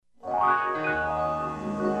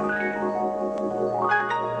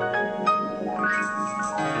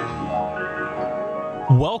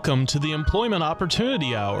Welcome to the Employment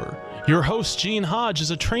Opportunity Hour. Your host, Gene Hodge,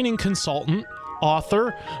 is a training consultant,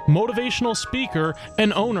 author, motivational speaker,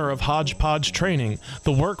 and owner of Hodge Training,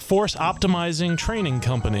 the workforce optimizing training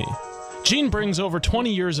company. Gene brings over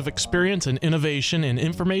 20 years of experience and innovation in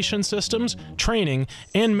information systems, training,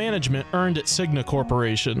 and management earned at Cigna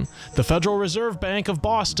Corporation, the Federal Reserve Bank of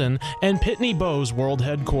Boston, and Pitney Bowes World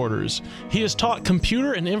Headquarters. He has taught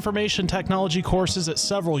computer and information technology courses at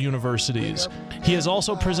several universities. He has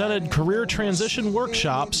also presented career transition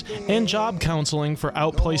workshops and job counseling for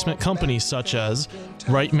outplacement companies such as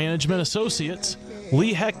Wright Management Associates,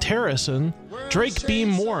 Lee Hecht Harrison, Drake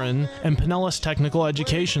Beam Warren, and Pinellas Technical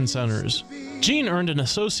Education Centers. Gene earned an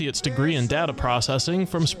associate's degree in data processing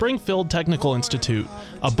from Springfield Technical Institute,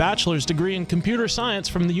 a bachelor's degree in computer science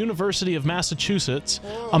from the University of Massachusetts,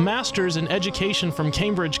 a master's in education from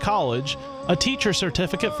Cambridge College, a teacher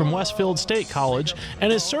certificate from Westfield State College,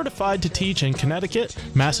 and is certified to teach in Connecticut,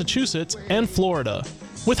 Massachusetts, and Florida.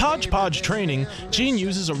 With Hodge Training, Gene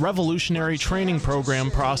uses a revolutionary training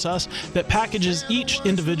program process that packages each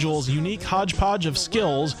individual's unique hodgepodge of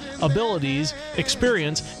skills, abilities,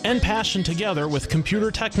 experience, and passion together with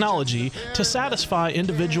computer technology to satisfy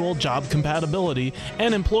individual job compatibility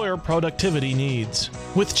and employer productivity needs.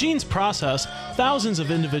 With Gene's process, thousands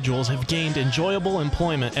of individuals have gained enjoyable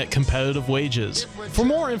employment at competitive wages. For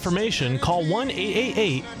more information, call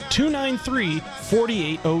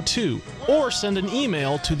 1-888-293-4802 or send an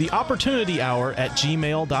email to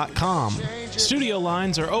theopportunityhour@gmail.com. Studio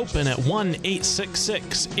lines are open at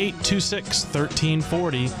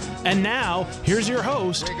 1-866-826-1340. And now, here's your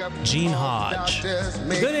host, Gene Hodge.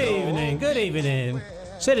 Good evening.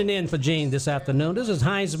 Sitting in for Gene this afternoon, this is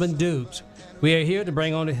Heinzman Dukes. We are here to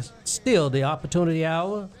bring on still the Opportunity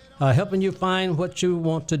Hour, helping you find what you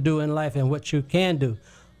want to do in life and what you can do.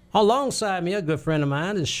 Alongside me, a good friend of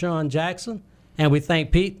mine is Sean Jackson. And we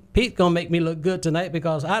thank Pete. Pete's going to make me look good tonight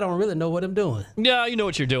because I don't really know what I'm doing. Yeah, you know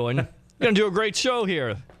what you're doing. You're going to do a great show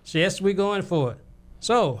here. Yes, we're going for it.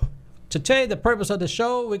 So, to tell you the purpose of the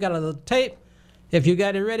show, we got a little tape. If you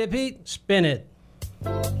got it ready, Pete, spin it.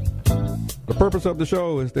 The purpose of the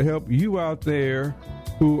show is to help you out there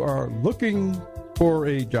who are looking for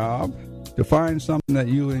a job to find something that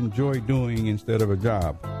you enjoy doing instead of a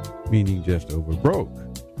job, meaning just over broke.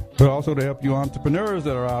 But also to help you entrepreneurs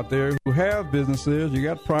that are out there who have businesses, you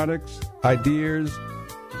got products, ideas.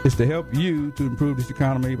 It's to help you to improve this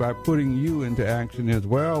economy by putting you into action as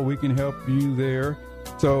well. We can help you there.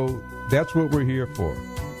 So that's what we're here for.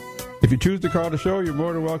 If you choose to call the show, you're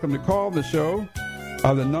more than welcome to call the show.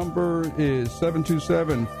 The number is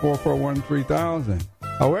 727-441-3000.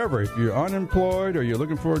 However, if you're unemployed or you're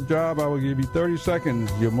looking for a job, I will give you 30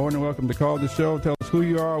 seconds. You're more than welcome to call the show. Tell us who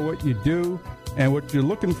you are, what you do, and what you're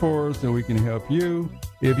looking for so we can help you.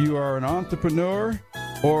 If you are an entrepreneur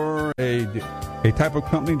or a type of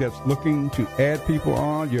company that's looking to add people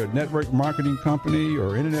on, you're a network marketing company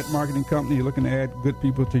or internet marketing company, you're looking to add good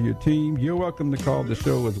people to your team, you're welcome to call the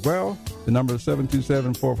show as well. The number is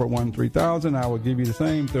 727-441-3000. I will give you the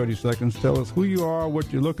same 30 seconds. Tell us who you are,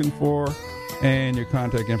 what you're looking for, and your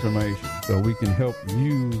contact information so we can help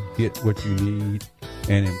you get what you need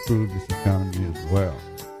and improve this economy as well.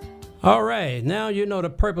 All right, now you know the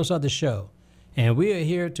purpose of the show, and we are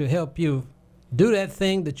here to help you do that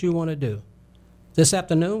thing that you want to do. This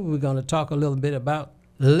afternoon, we're going to talk a little bit about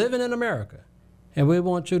living in America, and we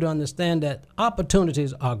want you to understand that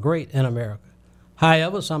opportunities are great in America.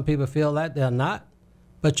 However, some people feel like they're not,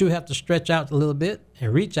 but you have to stretch out a little bit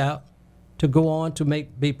and reach out to go on to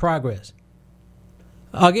be progress.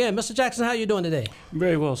 Again, Mr. Jackson, how you doing today?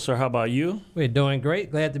 Very well, sir. How about you? We're doing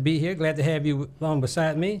great. Glad to be here. Glad to have you along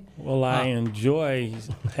beside me. Well, I enjoy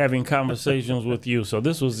having conversations with you, so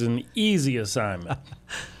this was an easy assignment.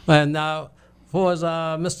 And now, for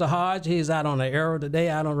Mr. Hodge, he's out on an arrow today.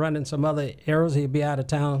 I don't run in some other arrows. He'll be out of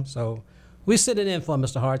town. So we're sitting in for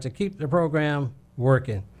Mr. Hodge to keep the program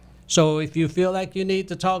working. So if you feel like you need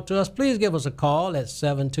to talk to us, please give us a call at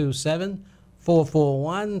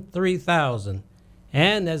 727-441-3000.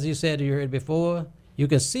 And as you said, you heard before, you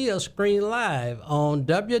can see us screen live on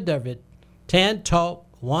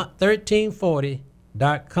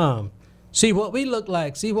www.tantalk1340.com. See what we look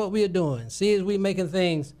like, see what we are doing, see as we making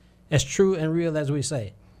things as true and real as we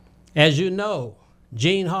say. As you know,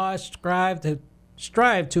 Gene Hodge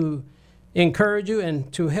strive to encourage you and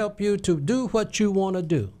to help you to do what you want to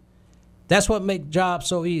do. That's what makes jobs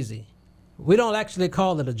so easy. We don't actually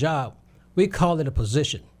call it a job. We call it a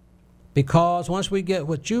position. Because once we get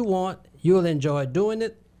what you want, you'll enjoy doing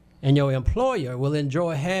it, and your employer will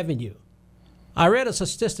enjoy having you. I read a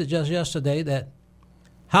statistic just yesterday that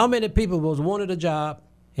how many people was wanted a job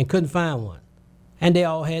and couldn't find one. and they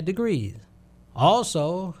all had degrees.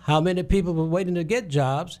 Also, how many people were waiting to get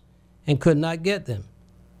jobs and could not get them.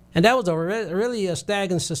 And that was really a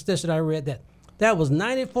staggering statistic I read, that was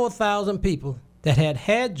 94,000 people that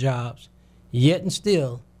had jobs, yet and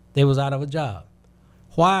still they was out of a job.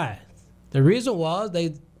 Why? The reason was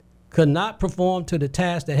they could not perform to the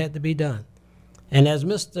task that had to be done. And as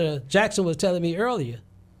Mr. Jackson was telling me earlier,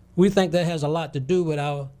 we think that has a lot to do with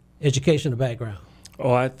our educational background.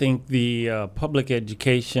 Oh, I think the public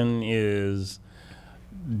education is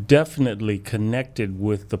definitely connected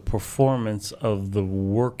with the performance of the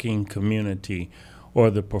working community, or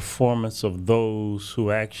the performance of those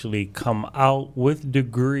who actually come out with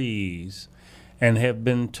degrees and have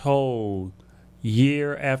been told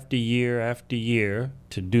year after year after year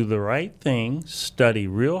to do the right thing, study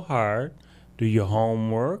real hard, do your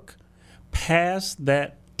homework, pass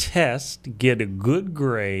that test, get a good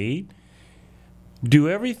grade, do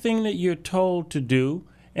everything that you're told to do,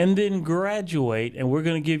 and then graduate, and we're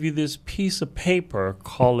going to give you this piece of paper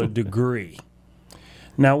called a degree.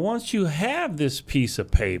 Now, once you have this piece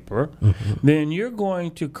of paper, then you're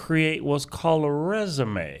going to create what's called a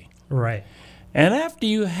resume. Right. And after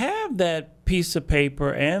you have that piece of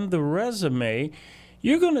paper and the resume,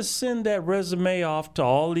 you're going to send that resume off to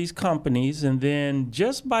all these companies, and then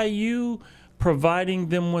just by you providing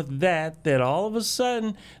them with that all of a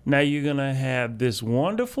sudden, now you're going to have this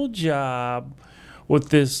wonderful job with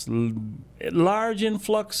this large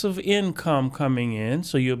influx of income coming in,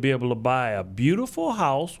 so you'll be able to buy a beautiful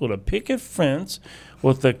house with a picket fence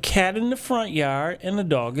with a cat in the front yard and a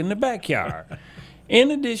dog in the backyard. In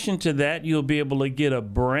addition to that, you'll be able to get a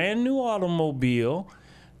brand new automobile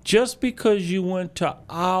just because you went to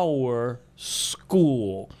our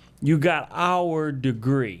school. You got our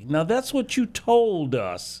degree. Now, that's what you told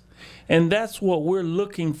us, and that's what we're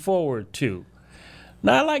looking forward to.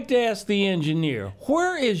 Now, I'd like to ask the engineer,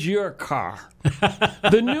 where is your car?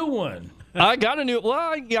 The new one. I got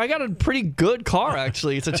a pretty good car,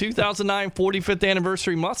 actually. It's a 2009 45th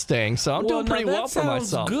anniversary Mustang, so I'm doing pretty well for myself. That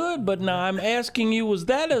sounds good, but now I'm asking you, was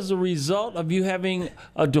that as a result of you having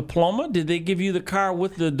a diploma? Did they give you the car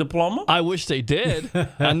with the diploma? I wish they did.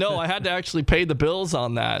 I know, I had to actually pay the bills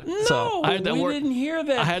on that. No, so I had to didn't hear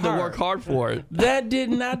that I had part. to work hard for it. That did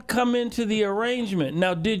not come into the arrangement.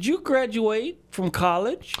 Now, did you graduate from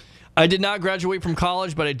college? I did not graduate from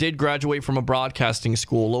college, but I did graduate from a broadcasting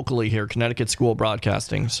school locally here, Connecticut School of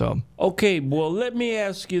Broadcasting. So, okay, well, let me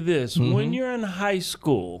ask you this. When you're in high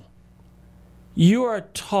school, you are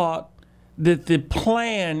taught that the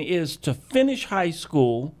plan is to finish high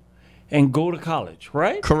school and go to college,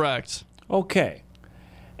 right? correct. Okay.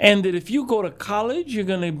 And that if you go to college, you're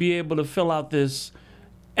going to be able to fill out this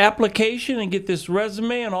application and get this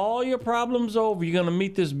resume, and all your problems over. You're going to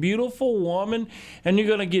meet this beautiful woman, and you're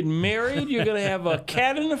going to get married. You're going to have a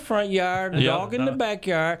cat in the front yard, a dog in the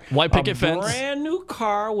backyard, White picket fence, brand new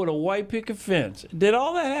car with a white picket fence. Did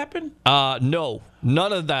all that happen? No,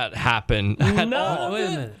 none of that happened. None of Wait a it?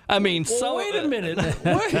 minute. I mean, Well, wait a minute.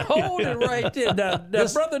 Wait, hold it right there. Now,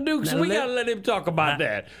 Brother Dukes, we got to let him talk about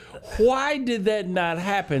that. Why did that not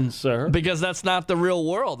happen, sir? Because that's not the real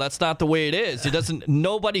world. That's not the way it is.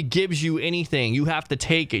 Nobody gives you anything. You have to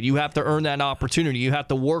take it. You have to earn that opportunity. You have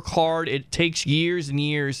to work hard. It takes years and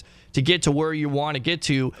years to get to where you want to get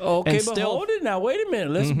to. Okay, and but still, hold it now. Wait a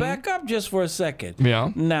minute. Let's back up just for a second.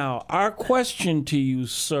 Yeah. Now, our question to you,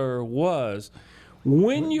 sir, was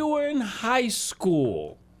when you were in high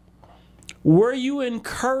school, were you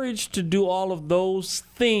encouraged to do all of those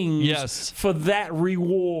things Yes. for that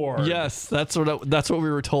reward? Yes, that's what we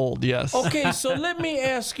were told. Yes. Okay, so let me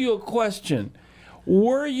ask you a question.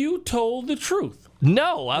 Were you told the truth?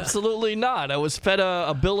 No, absolutely not. I was fed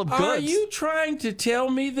a bill of goods. Are you trying to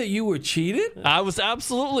tell me that you were cheated? I was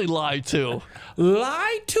absolutely lied to.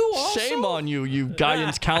 Lied to also? Shame on you, you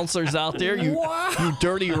guidance counselors out there, you Wow. you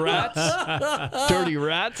dirty rats. Dirty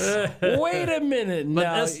rats. Wait a minute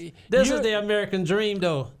now. This You're- is the American dream,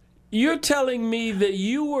 though. You're telling me that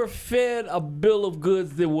you were fed a bill of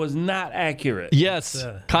goods that was not accurate. Yes,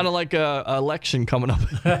 kind of like a election coming up.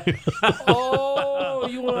 Oh,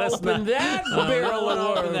 you want to open that barrel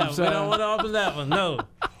of worms? We don't want to open that one. No.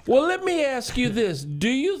 Well, let me ask you this. Do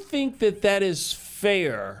you think that is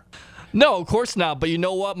fair? No, of course not. But you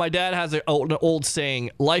know what? My dad has an old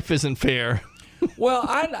saying: "Life isn't fair." Well,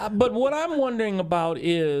 but what I'm wondering about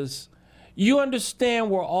is, you understand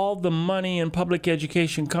where all the money in public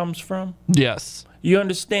education comes from? Yes. You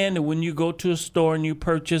understand that when you go to a store and you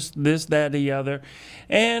purchase this, that, or the other,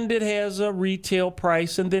 and it has a retail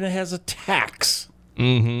price and then it has a tax.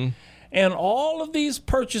 Mm-hmm. And all of these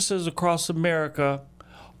purchases across America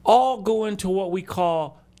all go into what we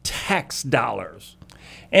call tax dollars.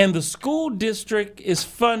 And the school district is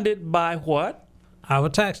funded by what? Our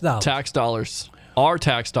tax dollars. Tax dollars. Our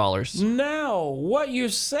tax dollars. Now, what you're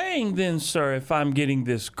saying then, sir, if I'm getting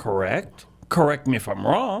this correct me if I'm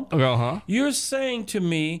wrong, you're saying to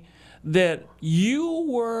me that you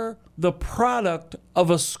were the product of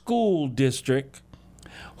a school district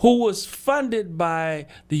who was funded by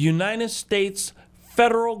the United States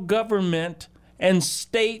federal government and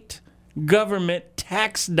state government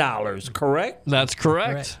tax dollars, correct? That's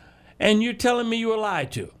correct. And you're telling me you were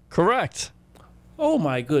lied to? Correct. Oh,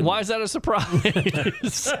 my goodness. Why is that a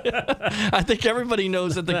surprise? I think everybody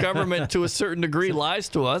knows that the government, to a certain degree, lies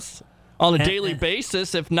to us on a daily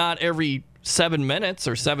basis, if not every 7 minutes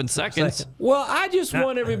or 7 seconds. Well, I just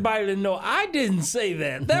want everybody to know I didn't say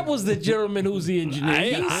that. That was the gentleman who's the engineer.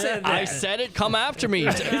 He said that. I said it. Come after me.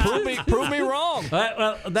 Prove me wrong.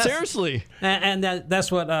 Well, Seriously. And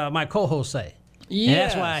that's what my co-hosts say. Yes. And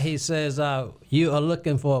that's why he says you are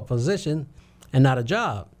looking for a position and not a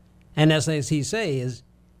job. And that's as he says,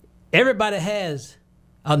 everybody has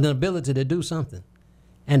an ability to do something.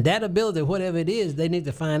 And that ability, whatever it is, they need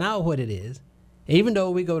to find out what it is. Even though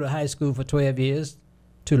we go to high school for 12 years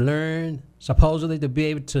to learn, supposedly to be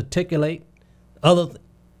able to articulate other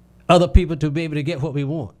people to be able to get what we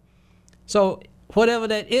want. So whatever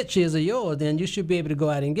that itch is of yours, then you should be able to go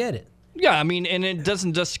out and get it. Yeah, I mean, and it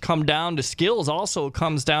doesn't just come down to skills. Also, it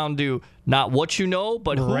comes down to not what you know,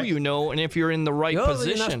 but who you know, and if you're in the right position.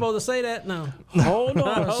 You're not supposed to say that now. Hold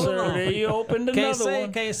on, sir. There you opened another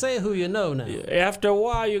one. Can't say who you know now. After a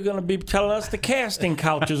while, you're going to be telling us the casting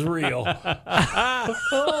couch is real.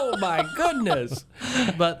 Oh, my goodness.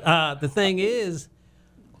 But the thing is,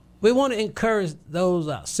 we want to encourage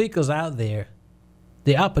those seekers out there.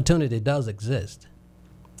 The opportunity does exist.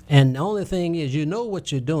 And the only thing is, you know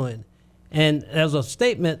what you're doing. And there's a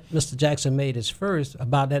statement Mr. Jackson made his first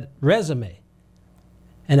about that resume.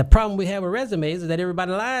 And the problem we have with resumes is that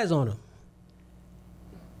everybody lies on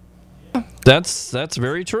them. That's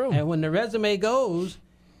very true. And when the resume goes,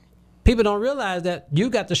 people don't realize that you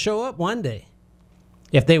got to show up one day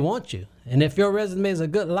if they want you. And if your resume is a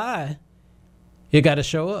good lie, you got to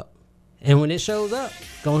show up. And when it shows up,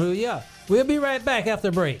 go who you are. We'll be right back after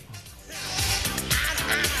the break.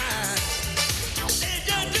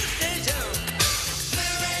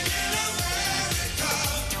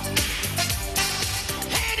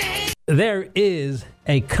 There is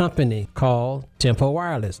a company called Tempo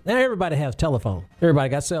Wireless. Now, everybody has telephone. Everybody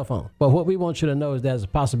got cell phone. But what we want you to know is there's a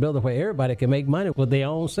possibility where everybody can make money with their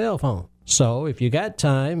own cell phone. So if you got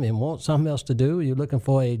time and want something else to do, you're looking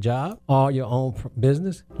for a job or your own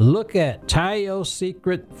business, look at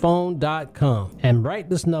TioSecretPhone.com and write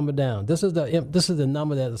this number down. This is the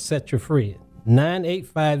number that will set you free.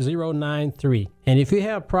 985093. And if you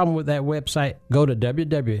have a problem with that website, go to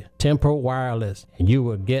www.Tempo Wireless and you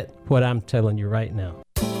will get what I'm telling you right now.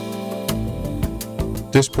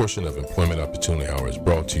 This portion of Employment Opportunity Hour is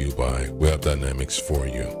brought to you by Web Dynamics For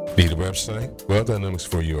You. Need a website? Web Dynamics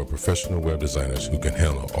For You are professional web designers who can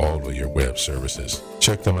handle all of your web services.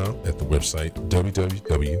 Check them out at the website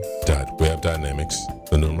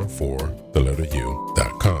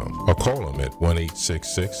www.webdynamics4u.com or call them at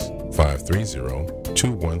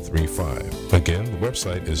 1-866-530-2135. Again, the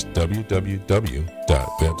website is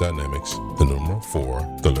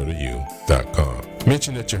www.webdynamics4u.com.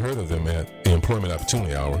 Mention that you heard of them at the Employment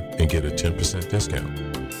Opportunity Hour and get a 10% discount.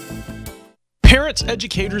 Parents,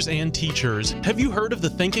 educators, and teachers, have you heard of the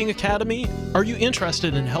Thinking Academy? Are you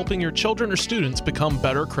interested in helping your children or students become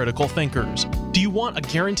better critical thinkers? Do you want a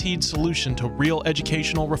guaranteed solution to real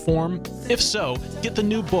educational reform? If so, get the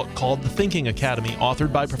new book called The Thinking Academy,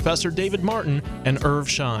 authored by Professor David Martin and Irv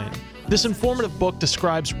Schein. This informative book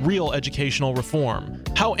describes real educational reform,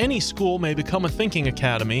 how any school may become a thinking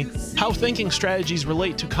academy, how thinking strategies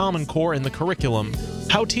relate to Common Core in the curriculum,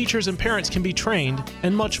 how teachers and parents can be trained,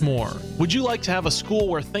 and much more. Would you like to have a school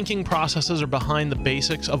where thinking processes are behind the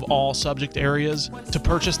basics of all subject areas? To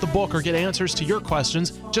purchase the book or get answers to your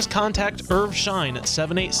questions, just contact Irv Schein at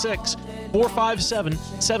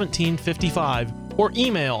 786-457-1755 or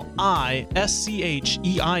email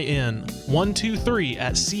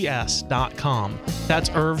ISCHEIN123@cs.com. That's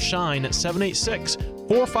Irv Schein at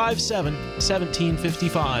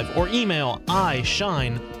 786-457-1755 or email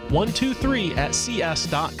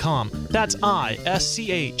ISHEIN123@cs.com. That's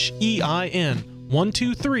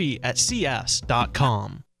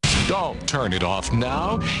ISCHEIN123@cs.com. Don't turn it off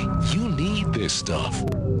now. You need this stuff.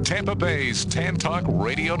 Tampa Bay's Tan Talk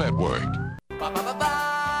Radio Network.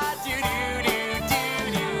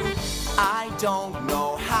 I don't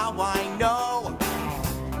know how I know,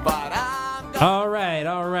 but I'm All right.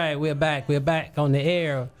 We're back. We're back on the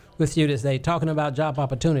air with you this day, talking about job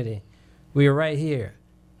opportunity. We are right here.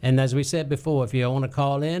 And as we said before, if you want to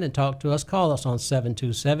call in and talk to us, call us on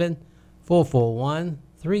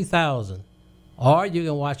 727-441-3000. Or you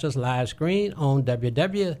can watch us live screen on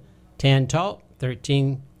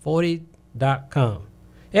www.tantalk1340.com.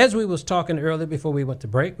 As we was talking earlier before we went to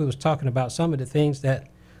break, we was talking about some of the things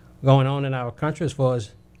that going on in our country as far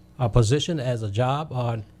as our position as a job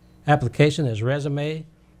or an application as resume.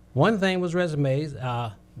 One thing was resumes.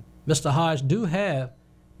 Mr. Hodge do have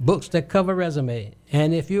books that cover resume.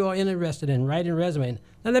 And if you are interested in writing resume,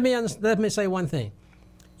 now let me say one thing.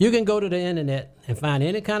 You can go to the internet and find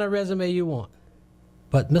any kind of resume you want.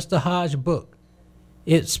 But Mr. Hodge's book,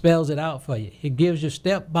 it spells it out for you. It gives you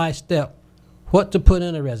step by step what to put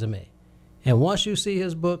in a resume. And once you see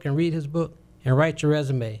his book and read his book and write your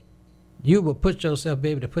resume, you will be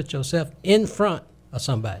able to put yourself in front of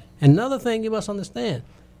somebody. Another thing you must understand,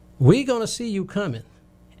 we're going to see you coming.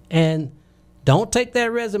 And don't take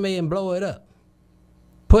that resume and blow it up.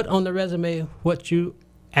 Put on the resume what you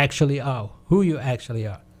actually are, who you actually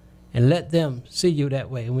are, and let them see you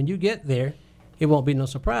that way. And when you get there, it won't be no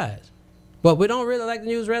surprise. But we don't really like to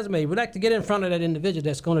use resume. We like to get in front of that individual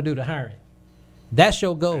that's going to do the hiring. That's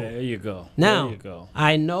your goal. There you go. Now, there you go.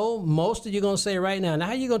 I know most of you going to say right now,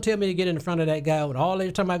 how you going to tell me to get in front of that guy with all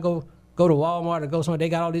every time I go to Walmart or go somewhere, they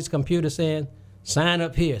got all these computers saying, sign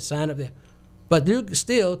up here, sign up there. But you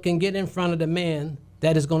still can get in front of the man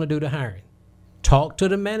that is going to do the hiring. Talk to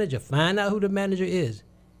the manager. Find out who the manager is.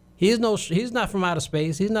 He's not from outer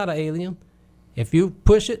space. He's not an alien. If you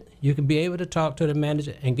push it, you can be able to talk to the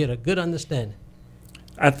manager and get a good understanding.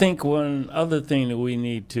 I think one other thing that we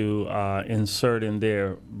need to insert in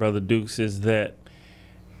there, Brother Dukes, is that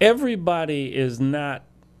everybody is not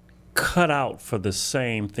cut out for the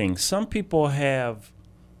same thing. Some people have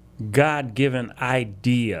God-given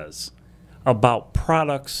ideas about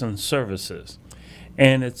products and services.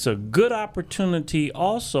 And it's a good opportunity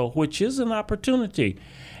also, which is an opportunity.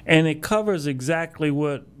 And it covers exactly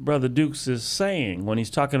what Brother Dukes is saying when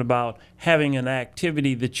he's talking about having an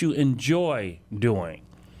activity that you enjoy doing.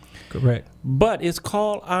 Correct. But it's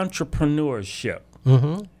called entrepreneurship.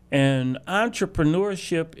 Mm-hmm. And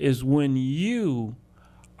entrepreneurship is when you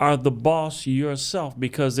are the boss yourself,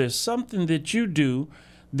 because there's something that you do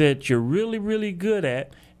that you're really, really good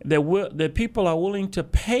at that people are willing to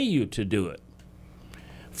pay you to do it.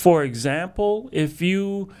 For example,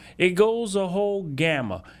 it goes a whole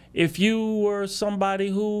gamma. If you were somebody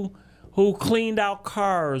who cleaned out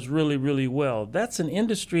cars really, really well, that's an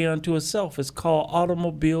industry unto itself. It's called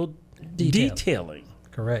automobile detailing.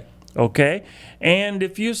 Correct. Okay? And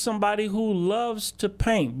if you're somebody who loves to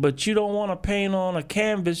paint, but you don't want to paint on a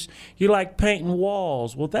canvas, you like painting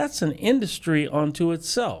walls, well, that's an industry unto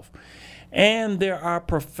itself. And there are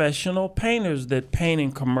professional painters that paint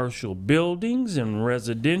in commercial buildings and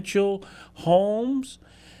residential homes.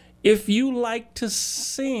 If you like to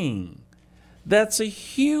sing, that's a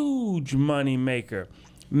huge money maker.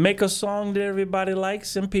 Make a song that everybody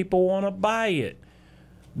likes and people want to buy it.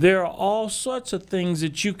 There are all sorts of things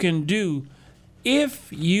that you can do if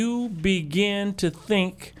you begin to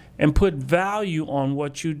think and put value on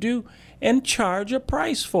what you do and charge a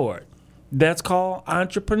price for it. That's called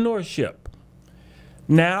entrepreneurship.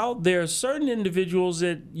 Now, there are certain individuals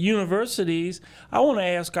at universities. I want to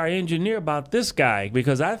ask our engineer about this guy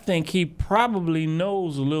because I think he probably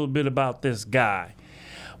knows a little bit about this guy.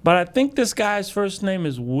 But I think this guy's first name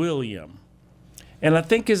is William. And I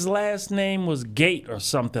think his last name was Gate or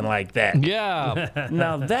something like that. Yeah.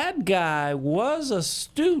 Now, that guy was a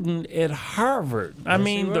student at Harvard. I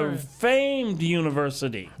mean, the famed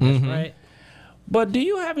university. That's right. But do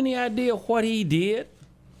you have any idea what he did?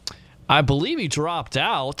 I believe he dropped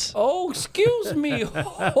out. Oh, excuse me.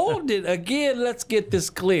 Hold it. Again, let's get this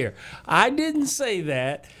clear. I didn't say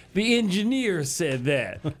that. The engineer said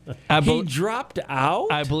that. He dropped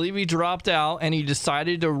out? I believe he dropped out, and he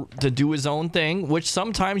decided to do his own thing, which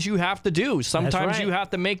sometimes you have to do. Sometimes you have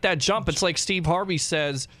to make that jump. It's like Steve Harvey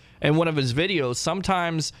says in one of his videos.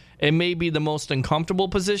 Sometimes it may be the most uncomfortable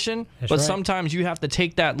position, but sometimes you have to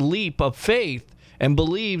take that leap of faith and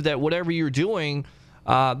believe that whatever you're doing,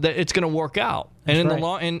 that it's going to work out. And in the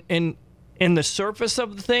long, in the surface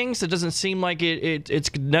of the things, it doesn't seem like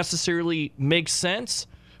it's necessarily makes sense,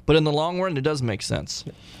 but in the long run, it does make sense.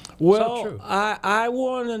 Well, true. I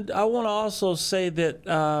want to also say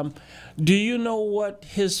that. Do you know what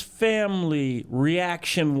his family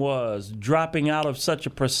reaction was dropping out of such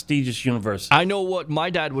a prestigious university? I know what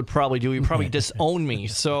my dad would probably do. He'd probably disown me.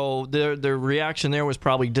 So the reaction there was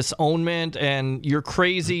probably disownment, and you're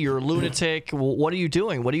crazy, you're a lunatic. Well, what are you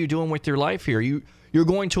doing? What are you doing with your life here? You're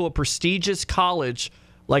going to a prestigious college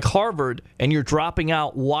like Harvard, and you're dropping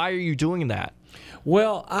out. Why are you doing that?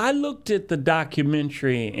 Well, I looked at the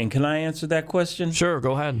documentary, and can I answer that question? Sure,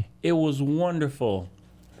 go ahead. It was wonderful.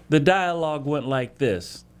 The dialogue went like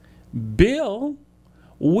this. Bill,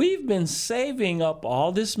 we've been saving up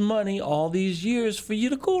all this money all these years for you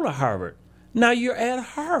to go to Harvard. Now you're at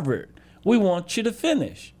Harvard. We want you to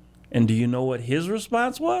finish. And do you know what his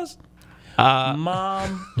response was?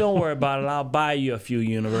 Mom, don't worry about it. I'll buy you a few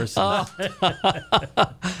universities.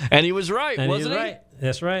 And he was right, And wasn't he's he? right.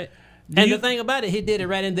 That's right. And the thing about it, he did it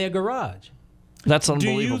right in their garage. That's Do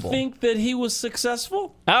unbelievable. you think that he was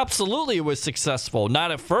successful? Absolutely, it was successful. Not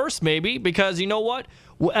at first, maybe, because you know what?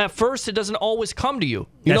 At first, it doesn't always come to you.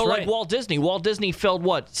 You That's know, like right. Walt Disney. Walt Disney failed,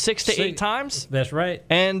 what, 6 to 8 times? That's right.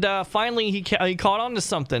 And finally, he caught on to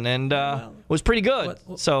something and was pretty good.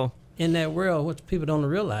 So In that world, what people don't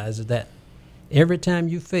realize is that every time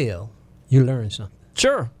you fail, you learn something.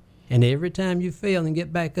 sure. And every time you fail and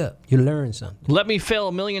get back up, you learn something. Let me fail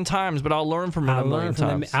a million times, but I'll learn from it a million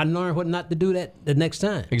times. I learned what not to do that the next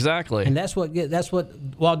time. Exactly. And that's what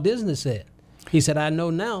Walt Disney said. He said, I know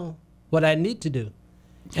now what I need to do.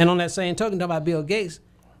 And on that same token, talking about Bill Gates,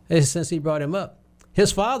 since he brought him up,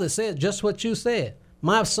 his father said just what you said.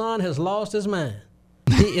 My son has lost his mind.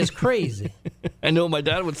 He is crazy. I know my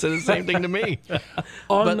dad would say the same thing to me.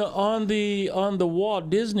 On the Walt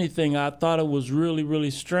Disney thing, I thought it was really,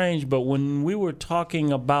 really strange. But when we were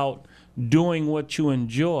talking about doing what you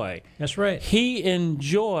enjoy, That's right. he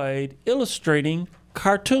enjoyed illustrating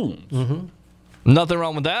cartoons. Mm-hmm. Nothing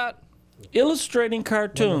wrong with that. Illustrating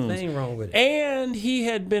cartoons. Wasn't a thing wrong with it. And he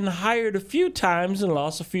had been hired a few times and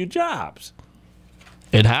lost a few jobs.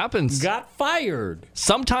 It happens. Got fired.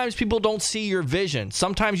 Sometimes people don't see your vision.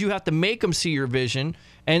 Sometimes you have to make them see your vision.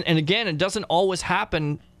 And again, it doesn't always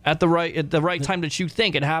happen at the right time that you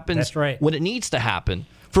think. It happens That's right. when it needs to happen.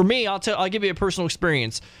 For me, I'll give you a personal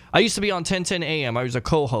experience. I used to be on 1010 AM. I was a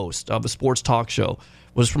co-host of a sports talk show.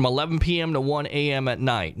 It was from 11 p.m. to 1 a.m. at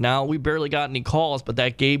night. Now, we barely got any calls, but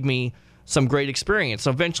that gave me some great experience.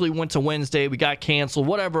 So eventually went to Wednesday. We got canceled,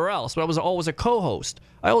 whatever else. But I was always a co-host.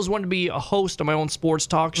 I always wanted to be a host of my own sports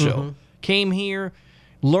talk show. Came here,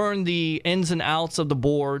 learned the ins and outs of the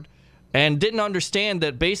board, and didn't understand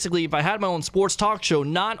that basically if I had my own sports talk show,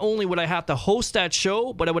 not only would I have to host that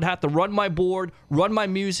show, but I would have to run my board, run my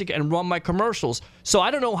music, and run my commercials. So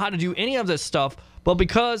I don't know how to do any of this stuff, but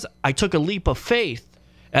because I took a leap of faith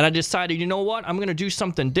and I decided, you know what, I'm going to do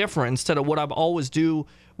something different instead of what I've always do,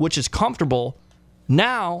 which is comfortable.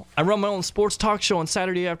 Now I run my own sports talk show on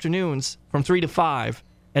Saturday afternoons from 3 to 5.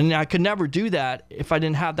 And I could never do that if I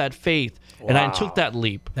didn't have that faith, and I took that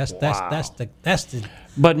leap. That's the.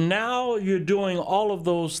 But now you're doing all of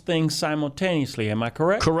those things simultaneously. Am I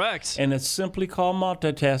correct? Correct. And it's simply called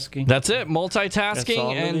multitasking. That's it. Multitasking That's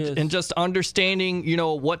all it is. and just understanding,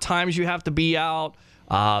 what times you have to be out.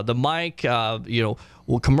 The mic,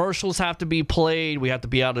 commercials have to be played. We have to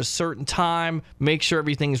be out at a certain time. Make sure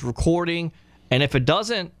everything's recording. And if it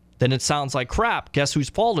doesn't, then it sounds like crap. Guess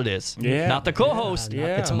whose fault it is? Yeah. Not the co-host.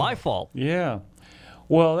 Yeah. It's my fault. Yeah.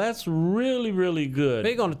 Well, that's really, really good.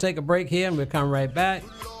 We're going to take a break here, and we'll come right back.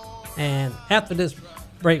 And after this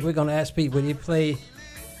break, we're going to ask Pete, will you play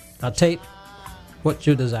a tape, What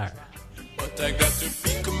You Desire? But I got to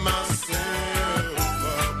pick myself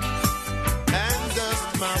up and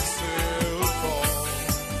dust myself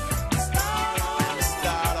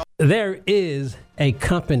off. There is a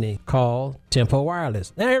company called Tempo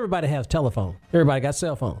Wireless. Now, everybody has telephone. Everybody got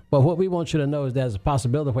cell phone. But what we want you to know is there's a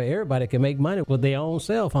possibility where everybody can make money with their own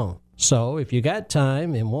cell phone. So if you got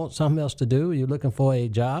time and want something else to do, you're looking for a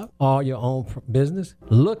job or your own business,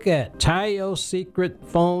 look at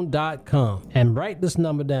TioSecretPhone.com and write this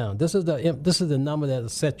number down. This is the number that will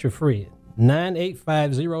set you free.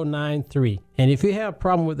 985093. And if you have a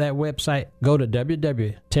problem with that website, go to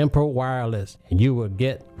www.tempo Wireless and you will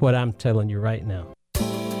get what I'm telling you right now.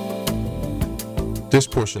 This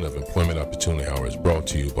portion of Employment Opportunity Hour is brought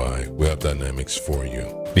to you by Web Dynamics for You.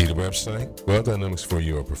 Need a website? Web Dynamics for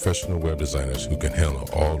You are professional web designers who can handle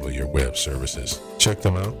all of your web services. Check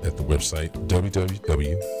them out at the website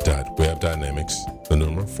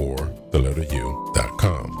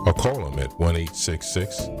www.webdynamics4u.com or call them at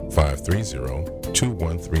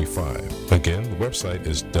 1-866-530-2135. Again, the website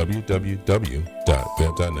is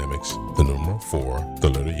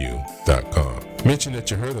www.webdynamics4u.com. Mention that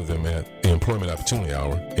you heard of them at the Employment Opportunity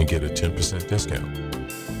Hour and get a 10% discount.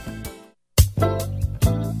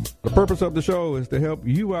 The purpose of the show is to help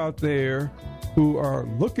you out there who are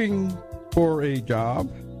looking for a job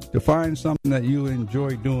to find something that you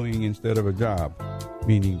enjoy doing instead of a job,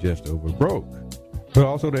 meaning just over broke. But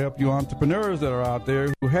also to help you entrepreneurs that are out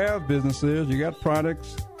there who have businesses, you got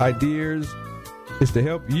products, ideas. It's to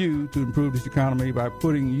help you to improve this economy by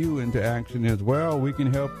putting you into action as well. We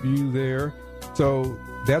can help you there. So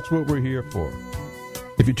that's what we're here for.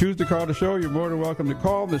 If you choose to call the show, you're more than welcome to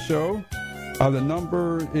call the show. The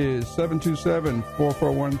number is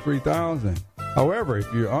 727-441-3000. However, if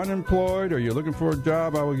you're unemployed or you're looking for a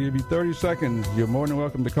job, I will give you 30 seconds. You're more than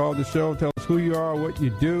welcome to call the show. Tell us who you are, what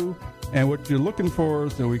you do, and what you're looking for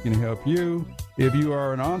so we can help you. If you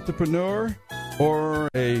are an entrepreneur or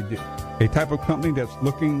a type of company that's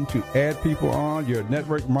looking to add people on, you're a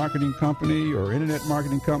network marketing company or internet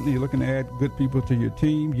marketing company, you're looking to add good people to your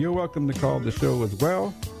team, you're welcome to call the show as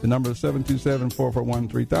well. The number is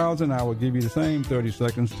 727-441-3000. I will give you the same 30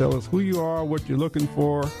 seconds. Tell us who you are, what you're looking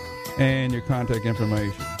for, and your contact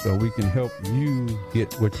information so we can help you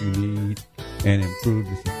get what you need and improve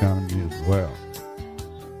this economy as well.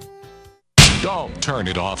 Don't turn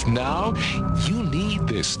it off now. You need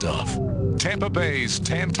this stuff. Tampa Bay's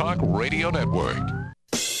Tan Talk Radio Network.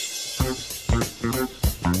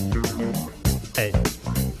 Hey,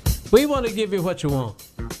 we want to give you what you want.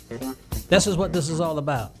 This is what this is all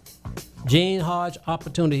about. Gene Hodge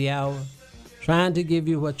Opportunity Hour, trying to give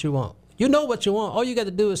you what you want. You know what you want. All you got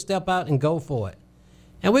to do is step out and go for it.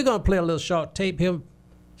 And we're going to play a little short tape here,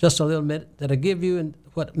 just a little minute, that'll give you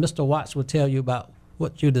what Mr. Watts will tell you about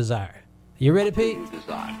what you desire. You ready, Pete?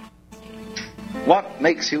 What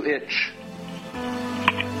makes you itch?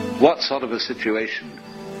 What sort of a situation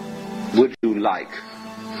would you like?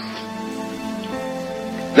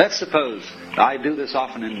 Let's suppose, I do this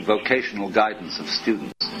often in vocational guidance of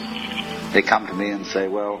students. They come to me and say,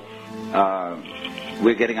 well,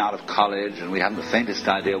 we're getting out of college and we haven't the faintest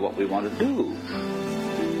idea what we want to do.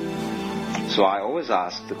 So I always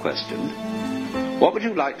ask the question, what would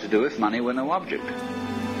you like to do if money were no object?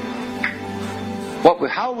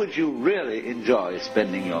 How would you really enjoy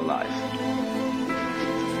spending your life?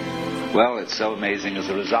 Well, it's so amazing. As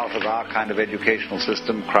a result of our kind of educational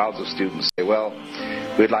system, crowds of students say, well,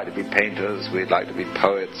 we'd like to be painters, we'd like to be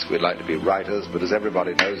poets, we'd like to be writers, but as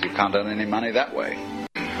everybody knows, you can't earn any money that way.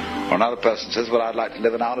 Or another person says, well, I'd like to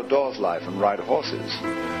live an out-of-doors life and ride horses.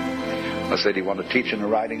 I say, do you want to teach in a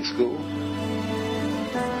riding school?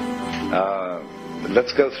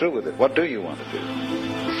 Let's go through with it. What do you want to do?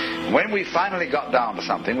 When we finally got down to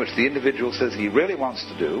something which the individual says he really wants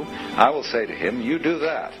to do, I will say to him, you do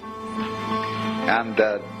that. And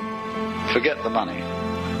forget the money.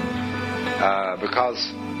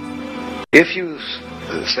 Because if you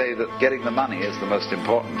say that getting the money is the most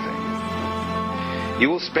important thing, you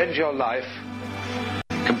will spend your life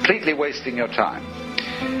completely wasting your time.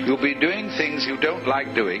 You'll be doing things you don't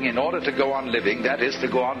like doing in order to go on living, that is, to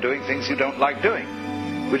go on doing things you don't like doing,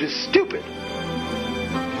 which is stupid.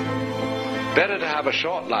 Better to have a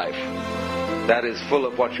short life that is full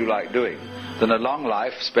of what you like doing than a long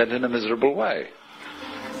life spent in a miserable way.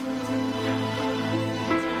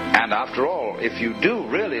 And after all, if you do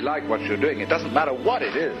really like what you're doing, it doesn't matter what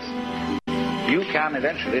it is, you can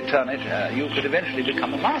eventually you could eventually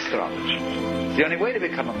become a master of it. It's the only way to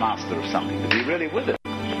become a master of something, to be really with it.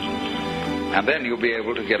 And then you'll be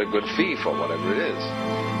able to get a good fee for whatever it is.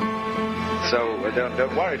 So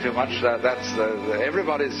don't worry too much.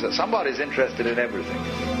 Somebody's interested in everything.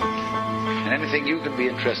 And anything you can be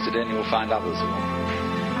interested in, you'll find others who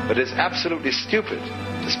are. But it's absolutely stupid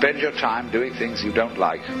to spend your time doing things you don't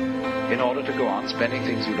like in order to go on spending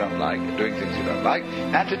things you don't like, doing things you don't like,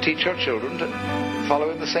 and to teach your children to follow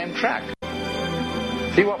in the same track.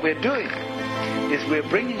 See, what we're doing is we're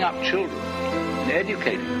bringing up children and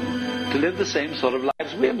educating them to live the same sort of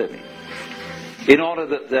lives we're living, in order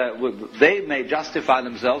that they may justify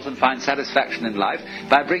themselves and find satisfaction in life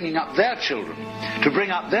by bringing up their children, to bring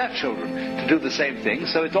up their children to do the same thing,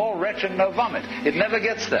 so it's all wretch and no vomit. It never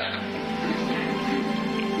gets there.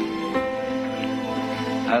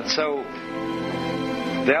 And so,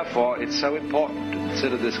 therefore, it's so important to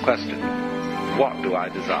consider this question. What do I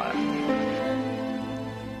desire?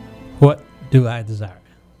 What do I desire?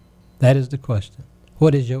 That is the question.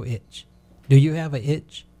 What is your itch? Do you have an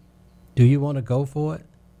itch? Do you want to go for it?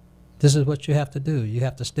 This is what you have to do. You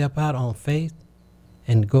have to step out on faith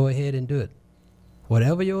and go ahead and do it.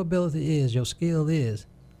 Whatever your ability is, your skill is,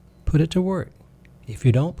 put it to work. If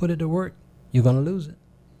you don't put it to work, you're going to lose it.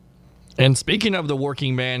 And speaking of the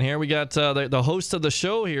working man here, we got the host of the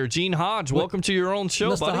show here, Gene Hodge. Welcome to your own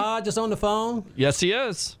show, Mr. buddy. Hodge is on the phone. Yes, he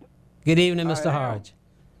is. Good evening, Mr. Hodge.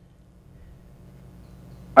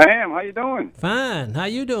 I am. How you doing? Fine. How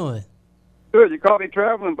you doing? Good. You caught me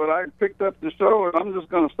traveling, but I picked up the show, and I'm just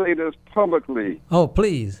going to say this publicly. Oh,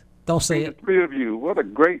 please. Don't say The it. three of you, what a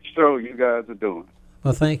great show you guys are doing.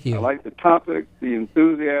 Well, thank I you. like the topic, the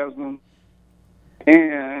enthusiasm,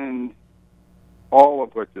 and all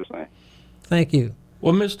of what you're saying. Thank you.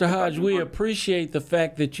 Well, Mr. Hodge, we appreciate the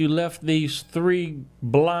fact that you left these three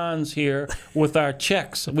blondes here with our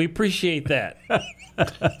checks. We appreciate that.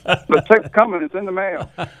 The check's coming. It's in the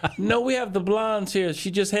mail. No, we have the blondes here. She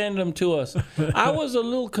just handed them to us. I was a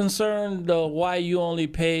little concerned why you only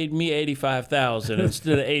paid me $85,000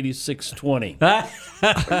 instead of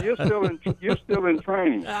 $86.20. You're still in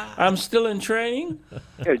training. I'm still in training.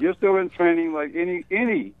 Yeah, you're still in training like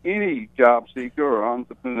any job seeker or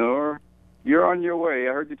entrepreneur. You're on your way.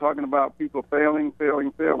 I heard you talking about people failing.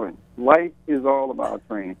 Life is all about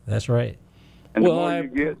training. That's right. And Well, the more you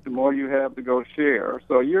get, the more you have to go share.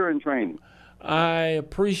 So you're in training. I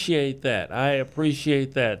appreciate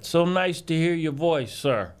that. So nice to hear your voice,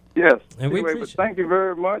 sir. Yes. And we Anyway, but appreciate- thank you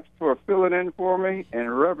very much for filling in for me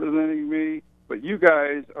and representing me. But you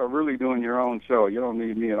guys are really doing your own show. You don't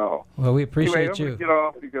need me at all. Well, we Anyway, appreciate I'm going you. to get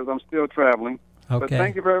off because I'm still traveling. But Okay.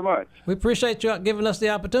 thank you very much. We appreciate you giving us the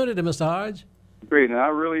opportunity, Mr. Hodge. Great. And I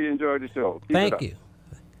really enjoyed the show. Keep it Thank up. you.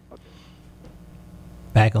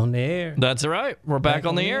 Back on the air. That's right. We're back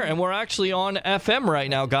on the air, and we're actually on FM right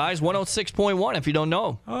now, guys. 106.1 if you don't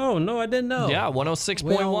know. Oh, no, I didn't know. Yeah, We're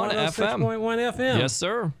 106.1 on FM. 106.1 FM. Yes,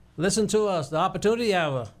 sir. Listen to us, the Opportunity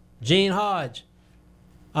Hour. Gene Hodge,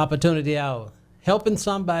 Opportunity Hour. Helping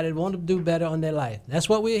somebody want to do better on their life. That's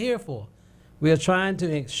what we're here for. We are trying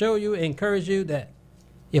to show you, encourage you that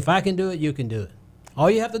if I can do it, you can do it.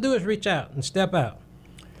 All you have to do is reach out and step out.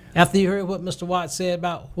 After you heard what Mr. Watts said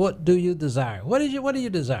about what do you desire? What do you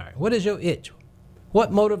desire? What is your itch?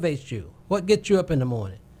 What motivates you? What gets you up in the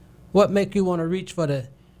morning? What make you want to reach for the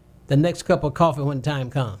next cup of coffee when time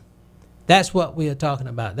comes? That's what we are talking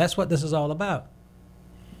about. That's what this is all about.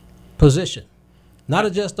 Position. Not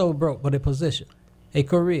a just old broke, but a position. A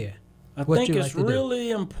career. I What think you it's like to do.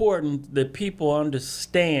 really important that people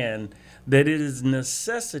understand that it is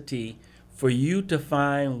necessity for you to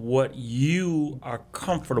find what you are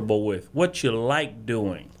comfortable with, what you like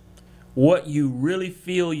doing, what you really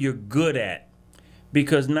feel you're good at.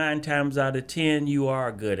 Because 9 times out of 10, you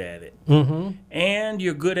are good at it. Mm-hmm. And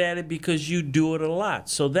you're good at it because you do it a lot.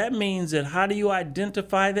 So that means that how do you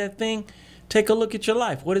identify that thing? Take a look at your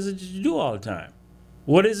life. What is it that you do all the time?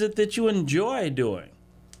 What is it that you enjoy doing?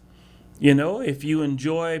 You know, if you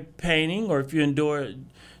enjoy painting or if you enjoy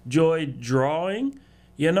drawing,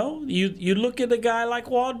 you know, you look at a guy like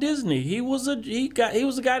Walt Disney. He was a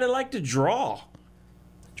guy that liked to draw.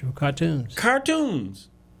 Drew cartoons. Cartoons.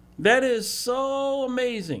 That is so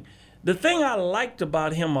amazing. The thing I liked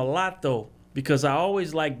about him a lot, though, because I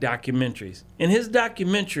always like documentaries. In his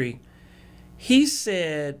documentary, he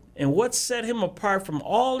said, and what set him apart from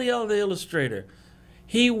all the other illustrators,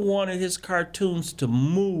 he wanted his cartoons to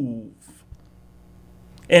move.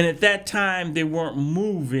 And at that time, they weren't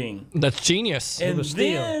moving. That's genius. And was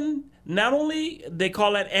still. then, not only, they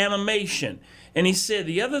call that animation. And he said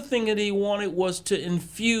the other thing that he wanted was to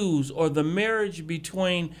infuse, or the marriage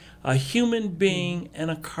between a human being and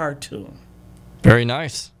a cartoon. Very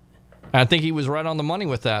nice. I think he was right on the money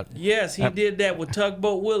with that. Yes, he did that with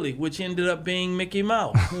Tugboat Willie, which ended up being Mickey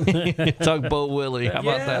Mouse. Tugboat Willie. How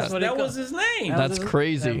about Yes, that? that was his name. That's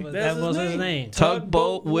crazy. That was his name.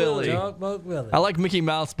 Tugboat Willie. Tugboat Willie. I like Mickey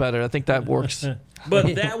Mouse better. I think that works.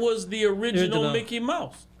 But that was the original Original. Mickey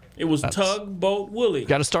Mouse. It was Tugboat Willie.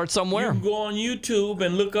 Got to start You somewhere. can go on YouTube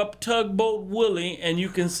and look up Tugboat Willie, and you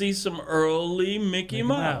can see some early Mickey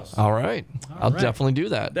Mouse. All right. I'll right. definitely do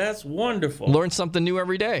that. That's wonderful. Learn something new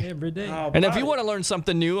every day. Every day. How And if about you it? want to learn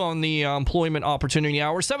something new on the Employment Opportunity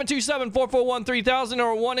Hour, 727-441-3000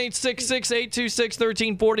 or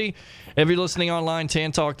 1-866-826-1340. If you're listening online,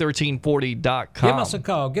 tantalk1340.com. Give us a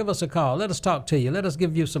call. Give us a call. Let us talk to you. Let us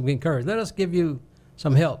give you some encouragement. Let us give you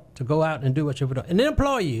some help to go out and do what you're doing. And then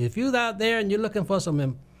employ you. If you're out there and you're looking for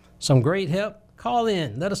some great help, call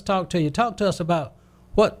in. Let us talk to you. Talk to us about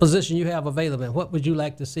what position you have available and what would you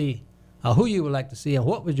like to see who you would like to see and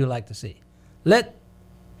what would you like to see. Let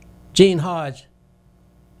Gene Hodge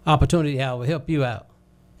Opportunity Hour help you out,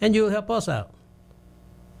 and you'll help us out.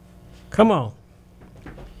 Come on.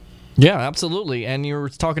 Yeah, absolutely. And you were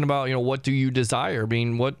talking about, what do you desire? I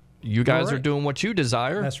mean, what you guys Right. are doing what you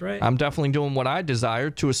desire. That's right. I'm definitely doing what I desire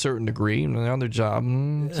to a certain degree. And the other job,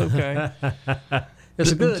 it's okay.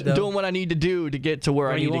 It's good, though. Doing what I need to do to get to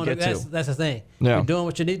where I need to get to. That's the thing. Yeah. You're doing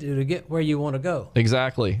what you need to do to get where you want to go.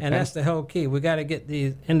 Exactly. And that's the whole key. We got to get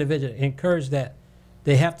these individuals, encourage that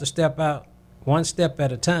they have to step out one step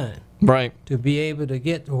at a time right. to be able to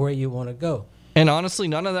get to where you want to go. And honestly,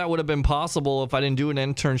 none of that would have been possible if I didn't do an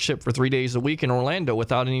internship for 3 days a week in Orlando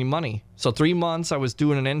without any money. So 3 months I was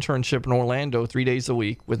doing an internship in Orlando 3 days a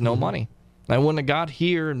week with no money. I wouldn't have got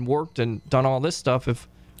here and worked and done all this stuff if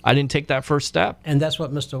I didn't take that first step. And that's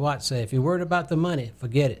what Mr. Watts said. If you're worried about the money,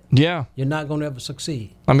 forget it. Yeah. You're not going to ever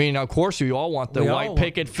succeed. I mean, of course, we all want the We all white want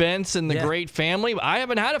picket fence and the Yeah. great family. I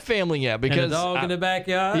haven't had a family yet because And a dog in the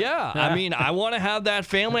backyard. yeah, I mean, I want to have that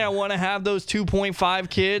family. I want to have those 2.5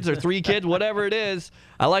 kids or 3 kids, whatever it is.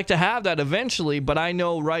 I like to have that eventually, but I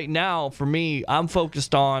know right now, for me, I'm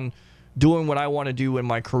focused on doing what I want to do in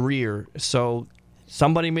my career. So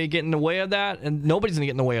somebody may get in the way of that, and nobody's going to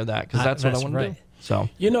get in the way of that because that's what I That's want to right. do. So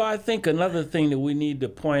I think another thing that we need to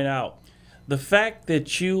point out, the fact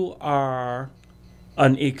that you are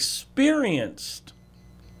an experienced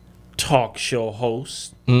talk show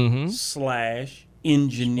host slash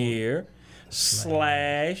engineer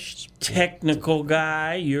slash technical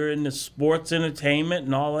guy, you're in the sports entertainment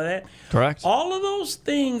and all of that. correct. All of those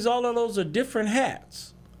things, all of those are different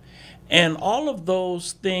hats. And all of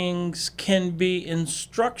those things can be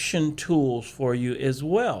instruction tools for you as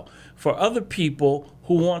well, for other people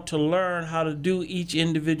who want to learn how to do each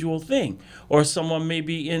individual thing, or someone may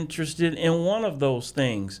be interested in one of those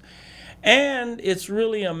things. And it's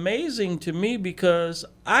really amazing to me because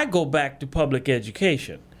I go back to public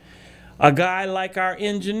education. A guy like our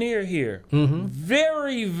engineer here,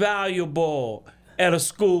 very valuable at a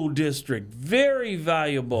school district, very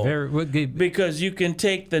valuable. Because you can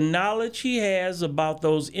take the knowledge he has about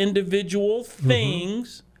those individual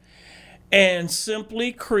things and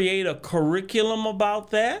simply create a curriculum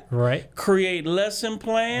about that, Right. create lesson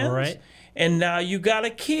plans, Right. and now you got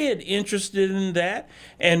a kid interested in that,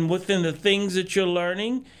 and within the things that you're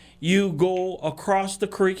learning, you go across the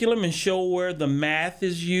curriculum and show where the math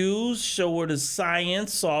is used, show where the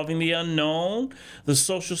science, solving the unknown, the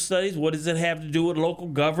social studies, what does it have to do with local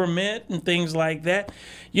government and things like that.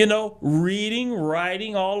 Reading,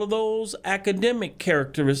 writing, all of those academic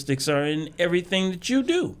characteristics are in everything that you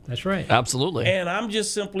do. That's right. Absolutely. And I'm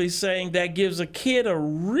just simply saying that gives a kid a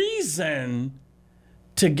reason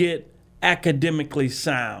to get academically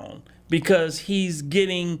sound because he's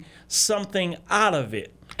getting something out of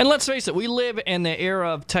it. And let's face it, we live in the era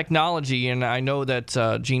of technology, and I know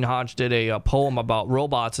that Gene Hodge did a poem about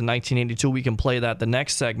robots in 1982. We can play that the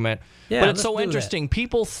next segment. Yeah, but it's let's so do interesting.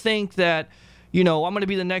 People think that, I'm going to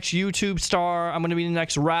be the next YouTube star, I'm going to be the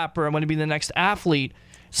next rapper, I'm going to be the next athlete.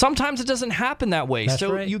 Sometimes it doesn't happen that way. That's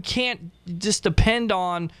so right. you can't just depend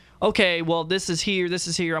on, okay, well, this is here,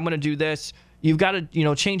 I'm going to do this. You've got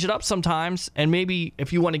to, change it up sometimes, and maybe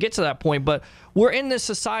if you want to get to that point. But we're in this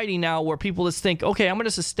society now where people just think, okay, I'm going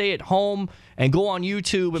to just stay at home and go on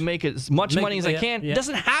YouTube and make as much money as I can. Yeah. It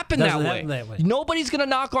doesn't happen Doesn't that happen that way. Nobody's going to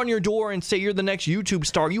knock on your door and say you're the next YouTube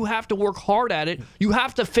star. You have to work hard at it. You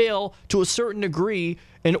have to fail to a certain degree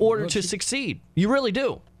in order to succeed. You really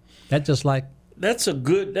do. That's just like That's a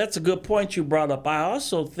good point you brought up. I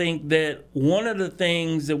also think that one of the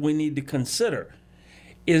things that we need to consider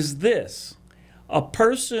is this. A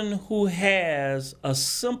person who has a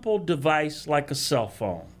simple device like a cell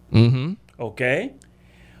phone, okay?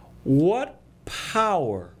 What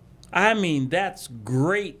power, I mean, that's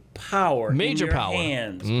great power Major in your power.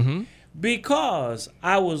 hands. Because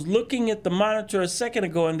I was looking at the monitor a second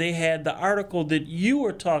ago and they had the article that you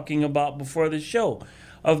were talking about before the show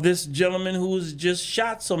of this gentleman who was just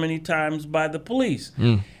shot so many times by the police.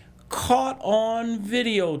 Caught on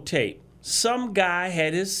videotape. Some guy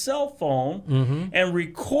had his cell phone and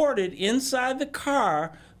recorded inside the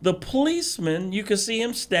car the policeman. You could see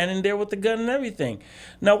him standing there with the gun and everything.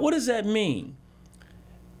 Now, what does that mean?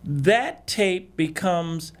 That tape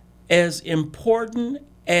becomes as important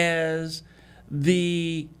as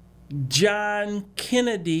the John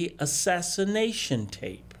Kennedy assassination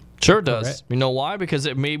tape. Sure does. Correct. You know why? Because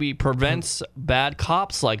it maybe prevents bad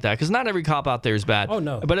cops like that. Because not every cop out there is bad. Oh,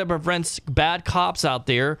 no. But it prevents bad cops out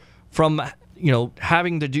there from,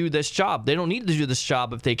 having to do this job. They don't need to do this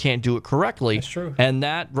job if they can't do it correctly. That's true. And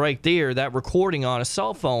that right there, that recording on a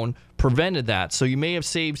cell phone prevented that. So you may have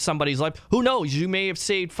saved somebody's life. Who knows? You may have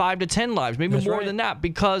saved 5 to 10 lives, maybe That's more right. than that,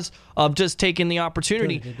 because of just taking the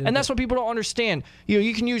opportunity. And that's what people don't understand.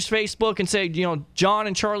 You can use Facebook and say, John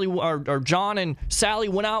and Charlie or John and Sally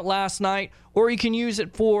went out last night, or you can use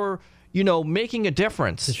it for making a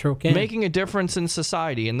difference. It sure can. Making a difference in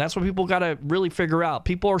society. And that's what people got to really figure out.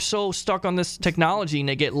 People are so stuck on this technology and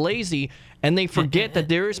they get lazy and they forget that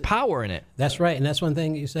there is power in it. That's right. And that's one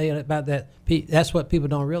thing you say about that. That's what people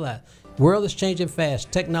don't realize. The world is changing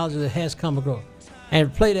fast. Technology that has come and grown.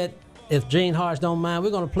 And play that, if Gene Hodge don't mind, we're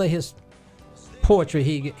going to play his poetry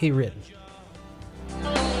he written.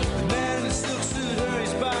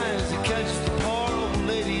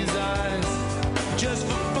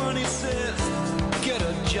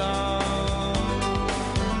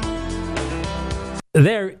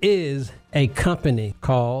 There is a company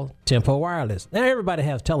called Tempo Wireless. Now, everybody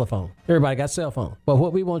has telephone. Everybody got cell phone. But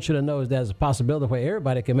what we want you to know is there's a possibility where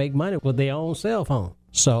everybody can make money with their own cell phone.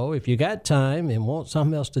 So if you got time and want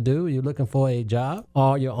something else to do, you're looking for a job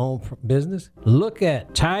or your own business, look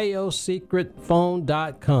at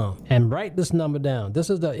TioSecretPhone.com and write this number down. This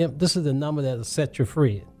is the number that will set you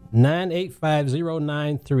free.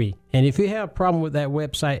 985-093. And if you have a problem with that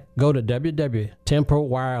website, go to www.Tempo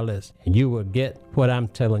Wireless and you will get what I'm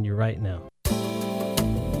telling you right now.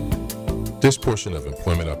 This portion of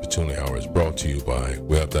Employment Opportunity Hour is brought to you by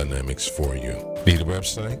Web Dynamics 4U. Need a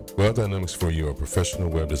website? Web Dynamics 4U are professional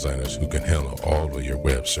web designers who can handle all of your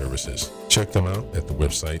web services. Check them out at the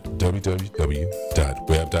website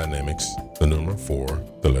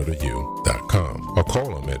www.webdynamics4u.com or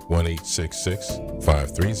call them at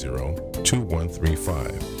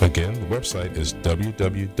 1-866-530-2135. Again, the website is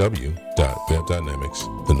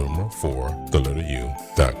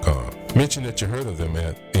www.webdynamics4u.com. Mention that you heard of them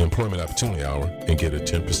at the Employment Opportunity Hour and get a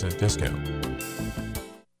 10% discount.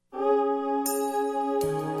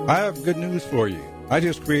 I have good news for you. I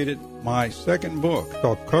just created my second book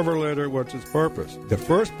called Cover Letter, What's Its Purpose? The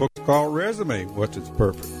first book is called Resume, What's Its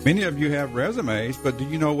Purpose? Many of you have resumes, but do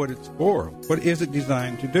you know what it's for? What is it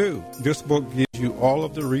designed to do? This book gives you all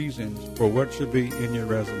of the reasons for what should be in your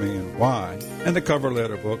resume and why. And the cover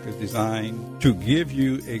letter book is designed to give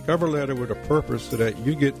you a cover letter with a purpose so that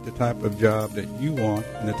you get the type of job that you want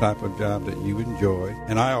and the type of job that you enjoy.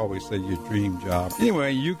 And I always say your dream job.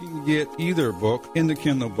 Anyway, you can get either book in the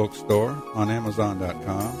Kindle bookstore on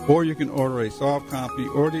Amazon.com, or you can order a soft copy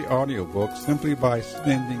or the audio book simply by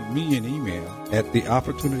sending me an email at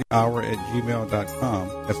theopportunityhour@gmail.com.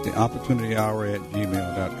 That's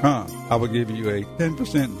theopportunityhour@gmail.com. I will give you a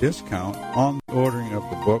 10% discount on the ordering of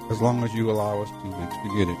the book as long as you allow us 2 weeks to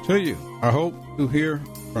get it to you. I hope to hear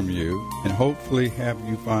from you and hopefully have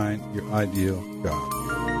you find your ideal job.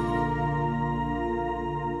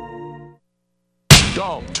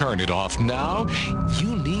 Don't turn it off now.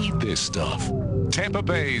 You need this stuff. Tampa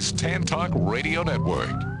Bay's Tan Talk Radio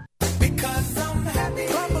Network. Because I'm happy.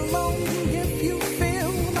 Clap along if you feel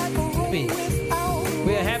like a room without.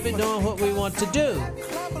 We are happy doing what we want to do.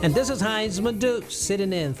 And this is Heinz Maduk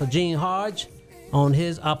sitting in for Gene Hodge on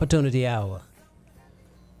his Opportunity Hour.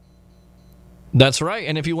 That's right.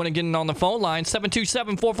 And if you want to get in on the phone line,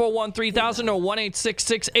 727-441-3000 or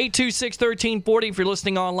 1-866-826-1340. If you're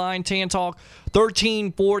listening online,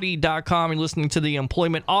 tantalk1340.com. You're listening to the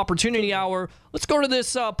Employment Opportunity Hour. Let's go to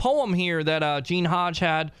this poem here that Gene Hodge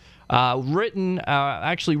had wrote in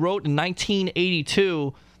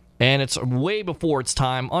 1982. And it's way before its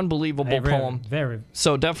time. Unbelievable poem. Very.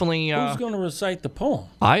 So definitely... Who's going to recite the poem?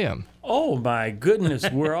 I am. Oh, my goodness.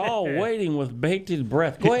 We're all waiting with bated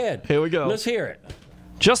breath. Go ahead. Here we go. Let's hear it.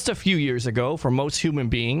 Just a few years ago, for most human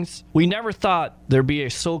beings, we never thought there'd be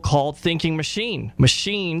a so-called thinking machine.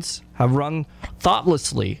 Machines have run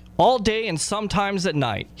thoughtlessly all day and sometimes at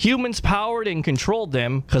night. Humans powered and controlled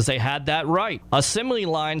them because they had that right. Assembly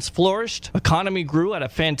lines flourished. Economy grew at a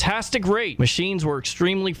fantastic rate. Machines were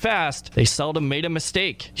extremely fast. They seldom made a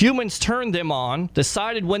mistake. Humans turned them on,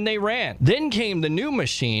 decided when they ran. Then came the new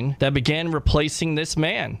machine that began replacing this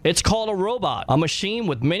man. It's called a robot, a machine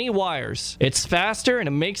with many wires. It's faster and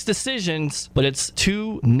it makes decisions, but it's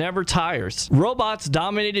too never tires. Robots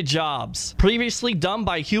dominated jobs previously done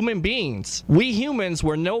by human beings. We humans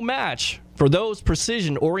were no match for those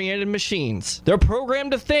precision-oriented machines. They're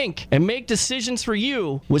programmed to think and make decisions for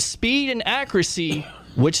you with speed and accuracy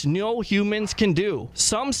which no humans can do.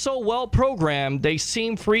 Some so well programmed they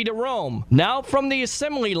seem free to roam. Now from the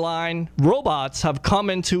assembly line, robots have come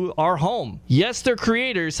into our home. Yes, their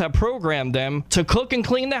creators have programmed them to cook and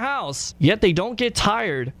clean the house, yet they don't get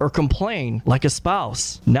tired or complain like a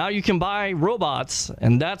spouse. Now you can buy robots,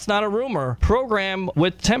 and that's not a rumor, programmed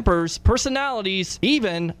with tempers, personalities,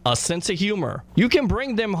 even a sense of humor. humor. You can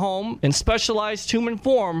bring them home in specialized human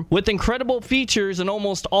form with incredible features and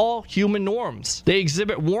almost all human norms. They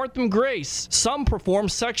exhibit warmth and grace. Some perform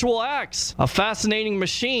sexual acts. A fascinating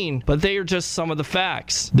machine, but they are just some of the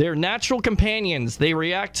facts. They're natural companions. They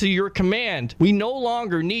react to your command. We no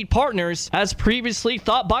longer need partners as previously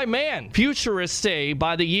thought by man. Futurists say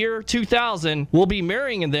by the year 2000, we'll be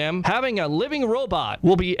marrying them. Having a living robot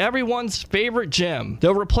will be everyone's favorite gem.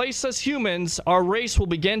 They'll replace us humans. Our race will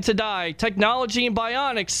begin to die. Technology and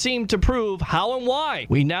bionics seem to prove how and why.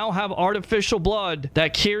 We now have artificial blood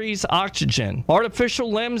that carries oxygen.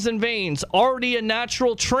 Artificial limbs and veins, already a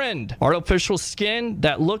natural trend. Artificial skin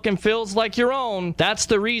that look and feels like your own. That's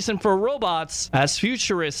the reason for robots, as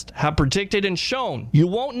futurists have predicted and shown. You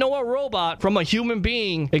won't know a robot from a human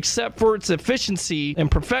being except for its efficiency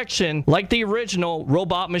and perfection, like the original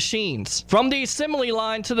robot machines. From the assembly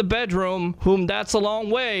line to the bedroom, whom that's a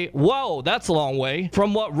long way. Whoa, that's a long way.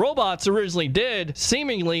 From what robots originally did,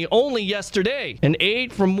 seemingly only yesterday. An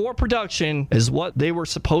aid for more production is what they were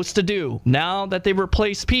supposed to do. Now that they've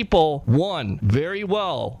replaced people, one very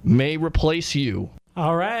well may replace you.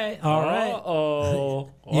 All right. You've heard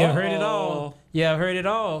it all. You have heard it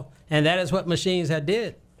all. And that is what machines have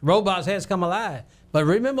did. Robots has come alive. But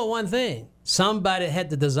remember one thing. Somebody had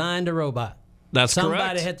to design the robot. That's correct.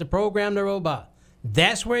 Somebody had to program the robot.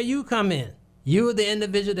 That's where you come in. You are the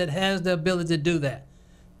individual that has the ability to do that.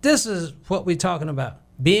 This is what we're talking about.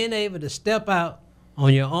 Being able to step out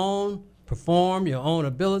on your own, perform your own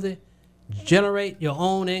ability, generate your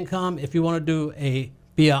own income. If you want to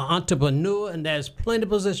be an entrepreneur, and there's plenty of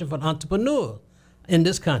position for an entrepreneur in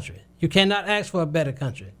this country. You cannot ask for a better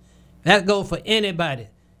country. That goes for anybody.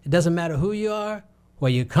 It doesn't matter who you are,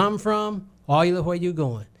 where you come from, or where you're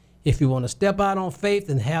going. If you want to step out on faith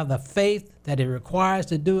and have the faith that it requires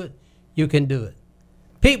to do it, you can do it.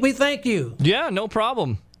 Pete, we thank you. Yeah, no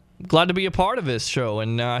problem. Glad to be a part of this show,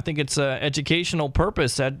 and I think it's an educational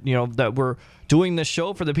purpose that that we're doing this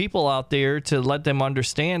show for the people out there to let them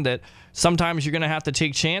understand that sometimes you're going to have to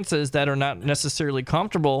take chances that are not necessarily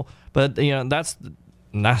comfortable, but that's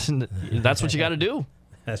what you got to do.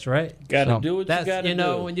 That's right. Got to do what you got to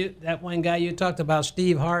do. When that one guy you talked about,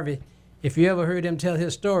 Steve Harvey, if you ever heard him tell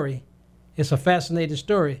his story, it's a fascinating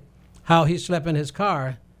story, how he slept in his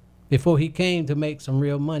car before he came to make some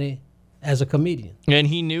real money as a comedian. And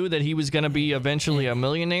he knew that he was going to be eventually a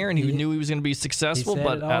millionaire, and he knew he was going to be successful,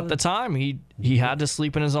 but at the time, he had to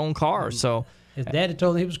sleep in his own car. So his daddy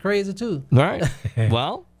told him he was crazy, too. Right.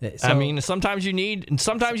 Well, I mean, sometimes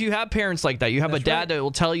you have parents like that. You have a dad that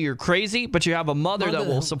will tell you you're crazy, but you have a mother that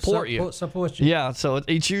will support you. Support you. Yeah, so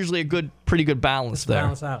it's usually a pretty good balance there.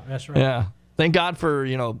 Balance out, that's right. Yeah. Thank God for,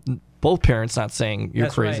 both parents not saying you're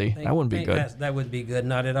That's crazy. Right. That wouldn't be good. That wouldn't be good,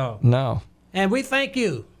 not at all. No. And we thank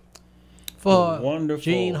you for Wonderful.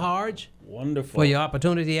 Gene Hodge. Wonderful. For your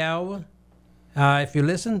opportunity hour. If you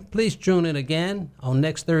listen, please tune in again on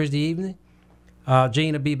next Thursday evening.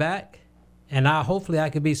 Gene will be back, and hopefully I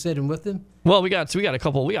could be sitting with him. Well, we got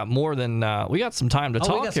more than we got some time to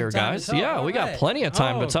talk here, guys. Yeah, we got plenty of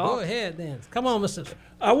time to talk. Go ahead then. Come on, Mr.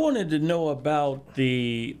 I wanted to know about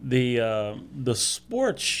the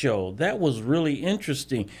sports show. That was really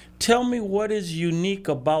interesting. Tell me what is unique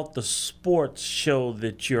about the sports show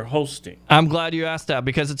that you're hosting. I'm glad you asked that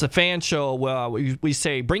because it's a fan show. Well, we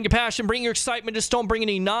say bring your passion, bring your excitement, just don't bring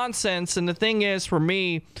any nonsense. And the thing is, for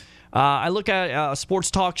me, I look at a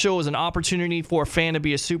sports talk show as an opportunity for a fan to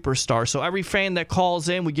be a superstar. So every fan that calls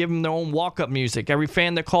in, we give them their own walk-up music. Every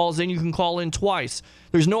fan that calls in, you can call in twice.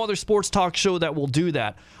 There's no other sports talk show that will do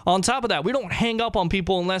that. On top of that, we don't hang up on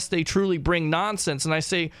people unless they truly bring nonsense. And I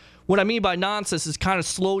say, what I mean by nonsense is kind of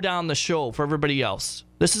slow down the show for everybody else.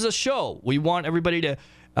 This is a show. We want everybody to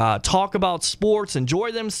talk about sports,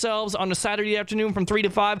 enjoy themselves on a Saturday afternoon from 3 to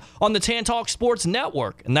 5 on the Tan Talk Sports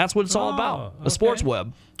Network. And that's what it's all about, the sports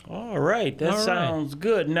web. All right, that sounds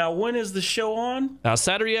good. Now, when is the show on?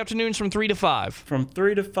 Saturday afternoons from 3 to 5. From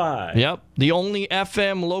 3 to 5. Yep, the only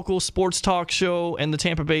FM local sports talk show in the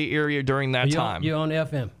Tampa Bay area during that time. You're on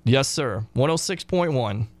FM? Yes, sir.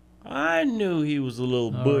 106.1. I knew he was a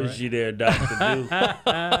little bushy there, Dr. Duke.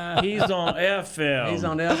 He's on FM. He's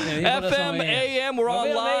on FM. FM, AM, we're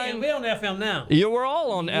online. We're on FM now. Yeah, we're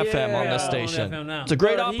all on FM on this station. On FM now. It's a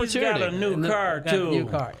great opportunity. He's got a new car, too. New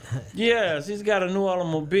car. Yes, he's got a new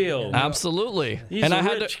automobile. Absolutely. He's a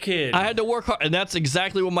rich kid. I had to work hard, and that's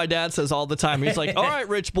exactly what my dad says all the time. He's like, all right,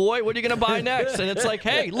 rich boy, what are you going to buy next? And it's like,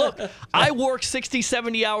 hey, look, I work 60,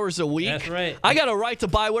 70 hours a week. That's right. I got a right to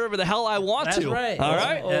buy whatever the hell I want to. That's right. All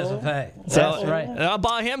right? That's a fact. So, That's right. And I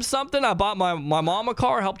bought him something. I bought my mom a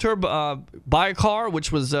car, helped her buy a car,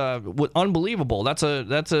 which was unbelievable. That's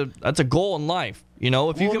a goal in life. You know,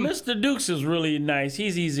 if you Well, can. Mr. Dukes is really nice.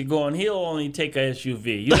 He's easy going. He'll only take a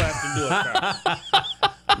SUV. You don't have to do a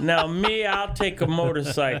car. Now, me, I'll take a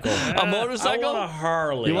motorcycle. A motorcycle? I want a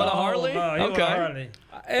Harley. You want a Harley? Oh, you want a Okay. Harley.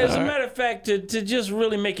 As a matter of fact, to just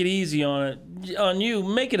really make it easy on you,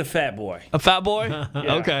 make it a fat boy. A fat boy?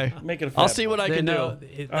 Yeah, Okay. Make it a fat I'll see boy. what I They can know-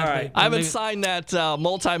 do. All right. I haven't signed that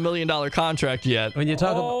multi-million-dollar contract yet. When you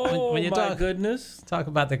talk Oh, about when you my talk goodness. talk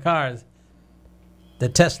about the cars, the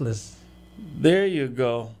Teslas. There you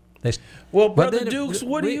go. They, Well, But Brother then Dukes,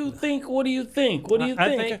 what do we- you think? What do you think? What do you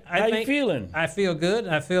think? How you feeling? I feel good.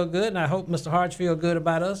 I feel good, and I hope Mr. Hodge feel good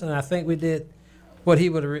about us. And I think we did what he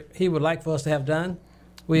would like for us to have done.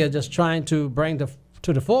 We are just trying to bring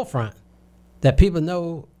to the forefront that people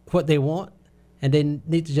know what they want, and they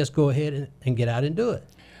need to just go ahead and get out and do it.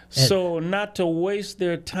 And- So not to waste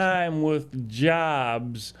their time with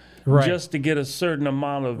jobs Right. just to get a certain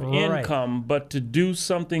amount of Right. income, but to do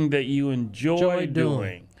something that you enjoy Enjoy doing.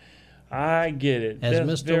 doing. I get it. As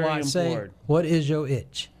That's Mr. very Watt say, important. what is your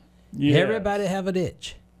itch? Yes. Everybody have an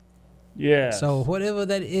itch. Yes. So whatever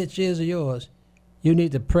that itch is of yours, you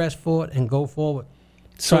need to press for it and go forward.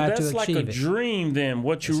 So Try that's to like a achieve it. dream then,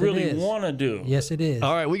 what you Yes, it really is. want to do. Yes, it is.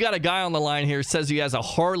 All right, we got a guy on the line here who says he has a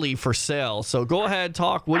Harley for sale. So go ahead,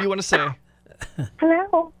 talk. What do you want to say?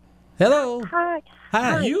 Hello. Hello. Hi.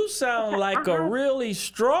 Hi. You sound like a really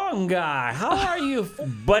strong guy. How are you,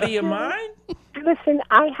 buddy of mine? Listen,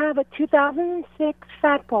 I have a 2006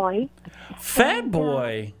 Fat Boy. Fat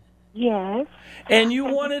boy. Yes. And you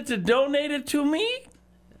wanted to donate it to me?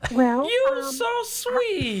 Well, You're so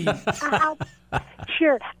sweet. how,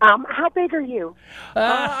 sure. How big are you?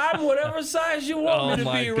 I'm whatever size you want Oh me to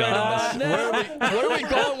my be right gosh. about now. Where are we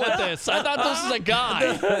going with this? I thought this was a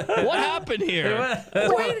guy. What happened here?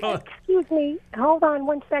 Wait, excuse me. Hold on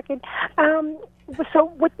one second. So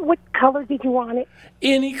what color did you want it?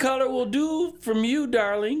 Any color will do from you,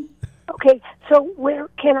 darling. Okay. So where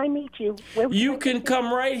can I meet you? Where You can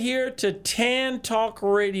come right here to Tan Talk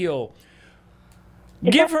Radio.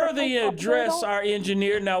 Give her the address, our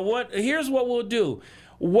engineer. Now, here's what we'll do.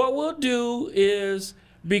 What we'll do is,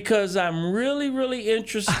 because I'm really, really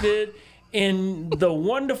interested in the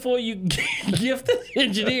wonderful gifted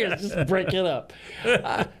engineers. Just break it up.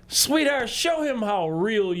 Sweetheart, show him how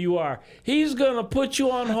real you are. He's going to put you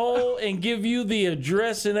on hold and give you the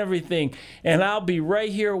address and everything. And I'll be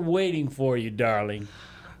right here waiting for you, darling.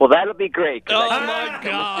 Well, that'll be great. 'cause Oh I- my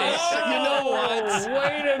gosh. You know what?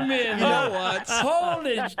 Wait a minute. You know what? Hold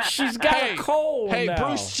it. She's got a cold Hey, now.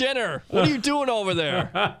 Bruce Jenner, what are you doing over there?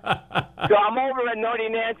 So I'm over at Naughty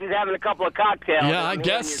Nancy's having a couple of cocktails. Yeah, I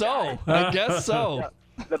guess so. I guess so.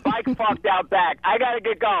 The bike's parked out back. I got to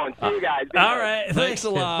get going. See you guys. All right. Thanks a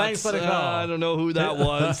lot. Thanks for the call. I don't know who that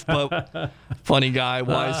was, but funny guy,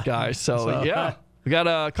 wise guy. So yeah. We got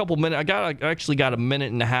a couple minutes. I actually got a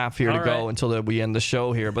minute and a half here to All go right. until we end the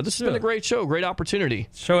show here. But this has been a great show, great opportunity.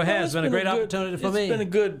 Sure Well, has it's been a great good- opportunity for me. It's been a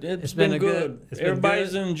good. It's been good. it's been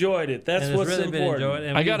Everybody's good. enjoyed it. That's And it's what's really been important. enjoyed.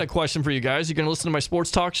 And I we- got a question for you guys. You can listen to my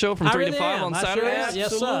sports talk show from I 3 to really 5 am. on I sure Saturdays? am. Yes,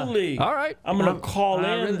 sir. Absolutely. All right. I'm gonna call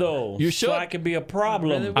I in really- though. You should. So I could be a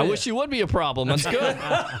problem. Really I wish you would be a problem. That's good.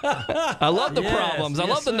 I love the Yes, problems. I yes,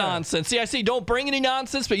 love the sir. nonsense. See, I see don't bring any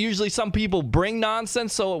nonsense, but usually some people bring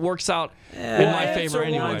nonsense, so it works out in my Answer favor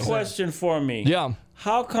anyway. one question for me. Yeah.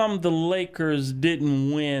 How come the Lakers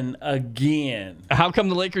didn't win again? How come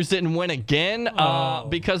the Lakers didn't win again?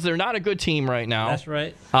 Because they're not a good team right now. That's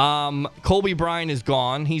right. Kobe Bryant is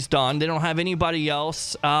gone. He's done. They don't have anybody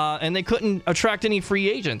else, and they couldn't attract any free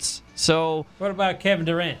agents. So What about Kevin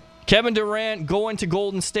Durant? Kevin Durant going to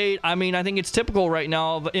Golden State. I mean, I think it's typical right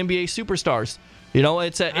now of NBA superstars. You know,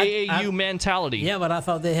 it's an AAU mentality. Yeah, but I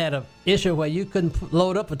thought they had an issue where you couldn't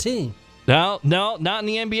load up a team. No, not in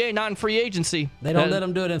the NBA, not in free agency. They don't let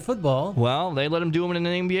them do it in football. Well, they let them do it in the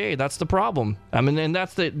NBA. That's the problem. I mean, and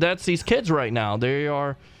that's these kids right now. They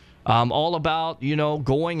are all about,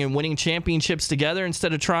 going and winning championships together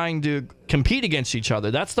instead of trying to compete against each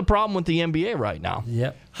other. That's the problem with the NBA right now.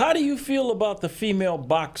 Yep. How do you feel about the female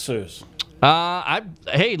boxers?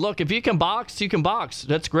 Hey, look, if you can box, you can box.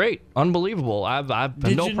 That's great. Unbelievable. I've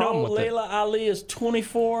Did no you problem know with it. Layla Ali is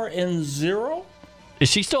 24-0? Is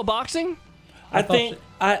she still boxing? I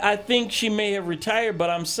think she may have retired, but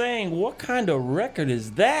I'm saying, what kind of record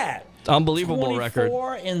is that? Unbelievable record.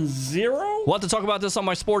 24-0? We'll have to talk about this on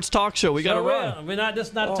my sports talk show. We got to run. We're not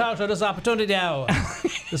just not a talk show. This is opportunity hour.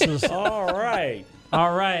 This is All right.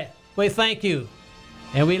 all right. Well, thank you,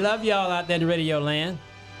 and we love y'all out there in Radio Land.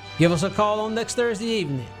 Give us a call on next Thursday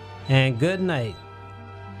evening, and good night.